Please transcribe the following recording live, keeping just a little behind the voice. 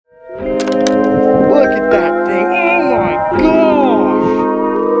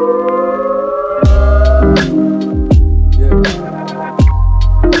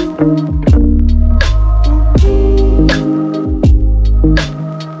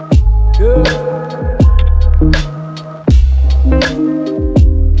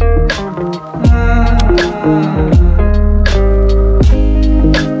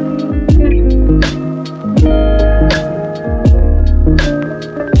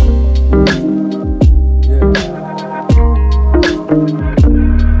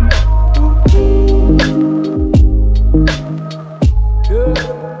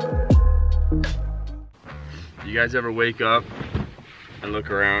to wake up and look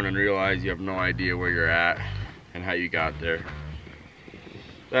around and realize you have no idea where you're at and how you got there.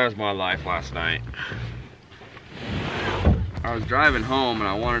 That was my life last night. I was driving home and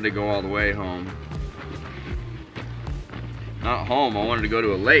I wanted to go all the way home. Not home, I wanted to go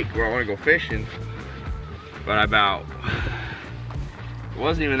to a lake where I want to go fishing. But it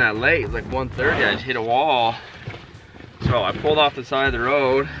wasn't even that late, it was like 1:30, I just hit a wall. So I pulled off the side of the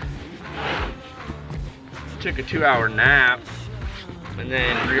road, took a 2-hour nap, and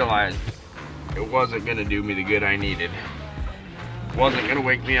then realized it wasn't gonna do me the good I needed. It wasn't gonna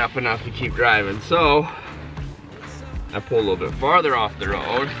wake me up enough to keep driving. So I pulled a little bit farther off the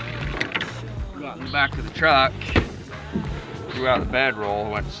road, got in the back of the truck, threw out the bedroll,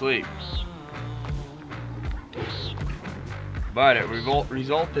 and went to sleep. But it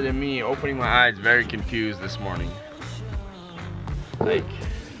resulted in me opening my eyes very confused this morning. Like,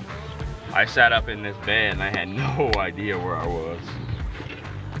 I sat up in this bed and I had no idea where I was.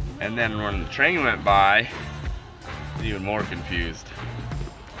 And then when the train went by, I was even more confused.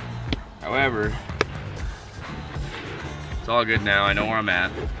 However, it's all good now, I know where I'm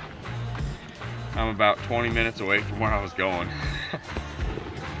at. I'm about 20 minutes away from where I was going.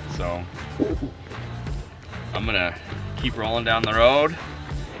 So, I'm gonna keep rolling down the road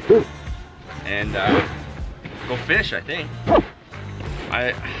and go fish, I think.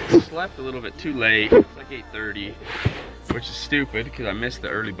 I slept a little bit too late. It's like 8:30, which is stupid because I missed the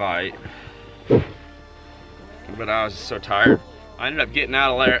early bite. But I was just so tired. I ended up getting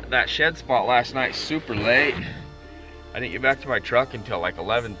out of that shed spot last night super late. I didn't get back to my truck until like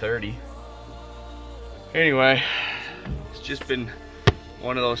 11:30. Anyway, it's just been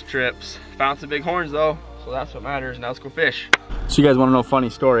one of those trips. Found some big horns though, so that's what matters. Now let's go fish. So you guys want to know a funny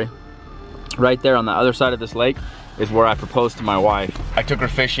story? Right there on the other side of this lake is where I proposed to my wife. I took her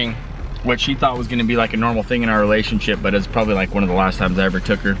fishing, which she thought was gonna be like a normal thing in our relationship, but it's probably like one of the last times I ever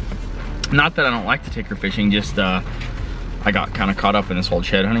took her. Not that I don't like to take her fishing, just I got kind of caught up in this whole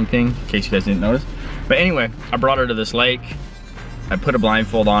shed hunting thing, in case you guys didn't notice. But anyway, I brought her to this lake. I put a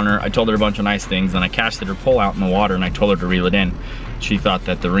blindfold on her. I told her a bunch of nice things. Then I casted her pole out in the water and I told her to reel it in. She thought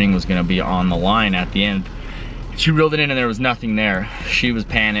that the ring was gonna be on the line at the end. She reeled it in and there was nothing there. She was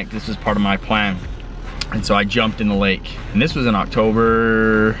panicked. This was part of my plan. And so I jumped in the lake. And this was in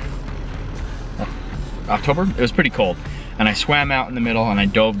October? It was pretty cold. And I swam out in the middle and I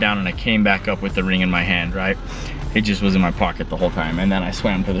dove down and I came back up with the ring in my hand, right? It just was in my pocket the whole time. And then I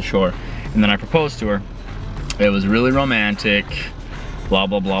swam to the shore. And then I proposed to her. It was really romantic. Blah,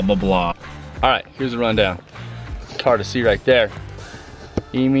 blah, blah, blah, blah. All right, here's the rundown. It's hard to see right there.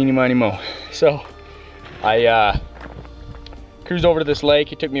 Eeny, meeny, miny, mo. So I cruised over to this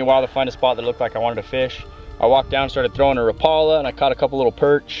lake. It took me a while to find a spot that looked like I wanted to fish. I walked down, started throwing a Rapala, and I caught a couple little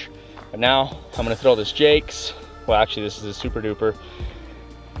perch. And now I'm gonna throw this Jake's. Well, actually this is a Super Duper.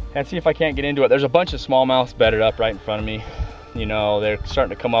 And see if I can't get into it. There's a bunch of smallmouths bedded up right in front of me. You know, they're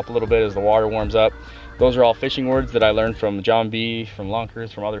starting to come up a little bit as the water warms up. Those are all fishing words that I learned from John B, from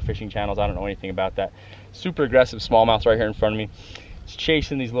Lunkers, from other fishing channels. I don't know anything about that. Super aggressive smallmouths right here in front of me. It's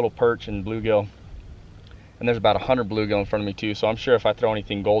chasing these little perch and bluegill. And there's about 100 bluegill in front of me too. So I'm sure if I throw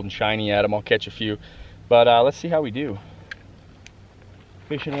anything gold and shiny at them, I'll catch a few. But let's see how we do.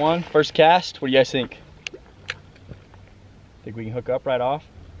 Fishing one, first cast. What do you guys think? Think we can hook up right off?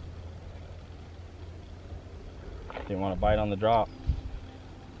 Didn't want to bite on the drop.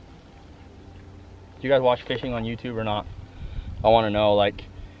 Do you guys watch fishing on YouTube or not? I want to know. Like,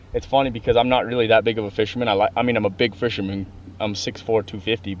 it's funny because I'm not really that big of a fisherman. I mean, I'm a big fisherman. I'm 6'4",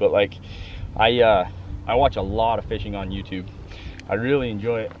 250, but like, I watch a lot of fishing on YouTube. I really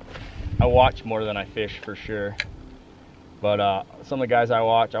enjoy it. I watch more than I fish for sure. But some of the guys I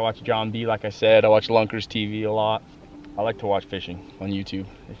watch John B, like I said. I watch Lunkers TV a lot. I like to watch fishing on YouTube.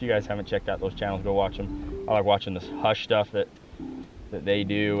 If you guys haven't checked out those channels, go watch them. I like watching this Hush stuff that they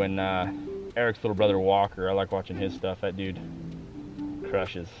do, and Eric's little brother Walker, I like watching his stuff. That dude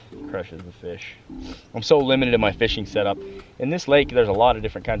crushes the fish. I'm so limited in my fishing setup. In this lake, there's a lot of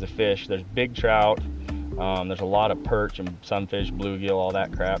different kinds of fish. There's big trout, there's a lot of perch and sunfish, bluegill, all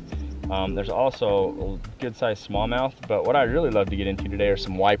that crap. There's also a good sized smallmouth, but what I really love to get into today are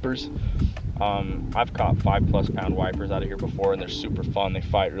some wipers. I've caught 5+ pound wipers out of here before, and they're super fun. They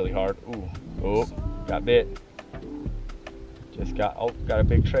fight really hard. Ooh, oh, got bit. Just got a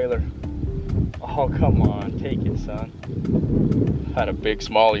big trailer. Oh, come on, take it, son. Had a big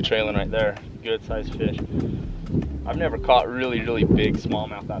smallie trailing right there. Good sized fish. I've never caught really big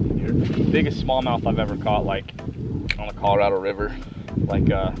smallmouth out here. Biggest smallmouth I've ever caught, like on the Colorado River, like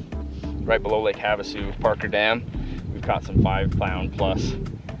right below Lake Havasu, Parker Dam. We've caught some 5 pound plus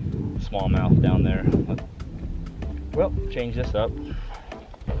smallmouth down there. Well, change this up.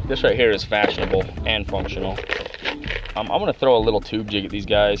 This right here is fashionable and functional. I'm gonna throw a little tube jig at these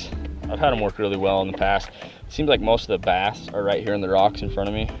guys. I've had them work really well in the past. Seems like most of the bass are right here in the rocks in front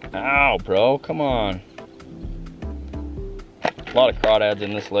of me. Ow, bro, come on. A lot of crawdads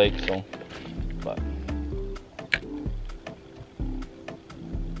in this lake, so, but.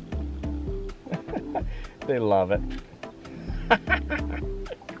 They love it.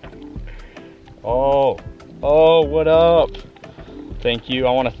 Oh, what up? Thank you.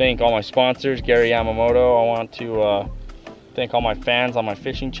 I want to thank all my sponsors, Gary Yamamoto. I want to thank all my fans on my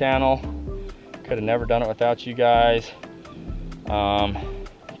fishing channel. Could have never done it without you guys.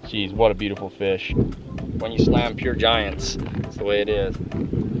 Geez, what a beautiful fish. When you slam pure giants, it's the way it is.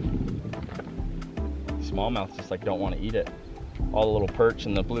 Smallmouths just like don't want to eat it. All the little perch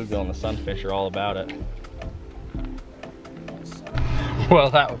and the bluegill and the sunfish are all about it.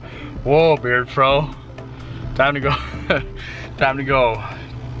 Well, whoa, beard pro. Time to go. Time to go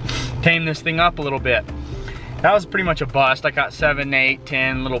tame this thing up a little bit. That was pretty much a bust. I got 7, 8,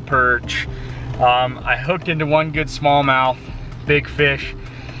 10 little perch. I hooked into one good smallmouth, big fish,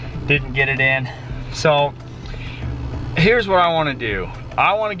 didn't get it in. So here's what I want to do.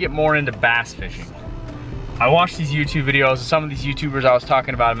 I want to get more into bass fishing. I watched these YouTube videos of some of these YouTubers I was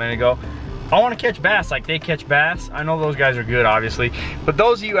talking about a minute ago. I want to catch bass like they catch bass. I know those guys are good, obviously, but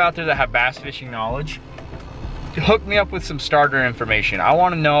those of you out there that have bass fishing knowledge, hook me up with some starter information. I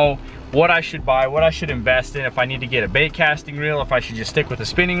want to know what I should buy, what I should invest in, if I need to get a bait casting reel, if I should just stick with a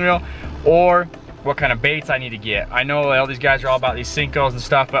spinning reel, or what kind of baits I need to get. I know all these guys are all about these Sinkos and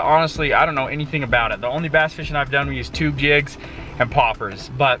stuff, but honestly, I don't know anything about it. The only bass fishing I've done, we use tube jigs and poppers.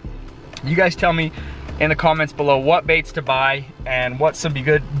 But you guys tell me in the comments below what baits to buy and what's some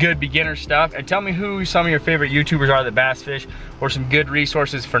good beginner stuff, and tell me who some of your favorite YouTubers are that bass fish, or some good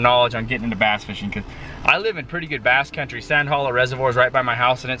resources for knowledge on getting into bass fishing, because I live in pretty good bass country. Sand Hollow Reservoir is right by my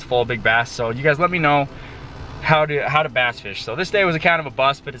house and it's full of big bass. So you guys let me know how to bass fish. So this day was a kind of a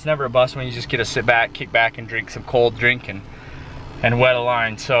bust, but it's never a bust when you just get to sit back, kick back and drink some cold drink and wet a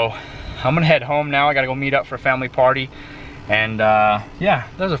line. So I'm gonna head home now. I gotta go meet up for a family party. And yeah,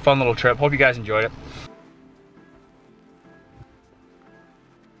 that was a fun little trip. Hope you guys enjoyed it.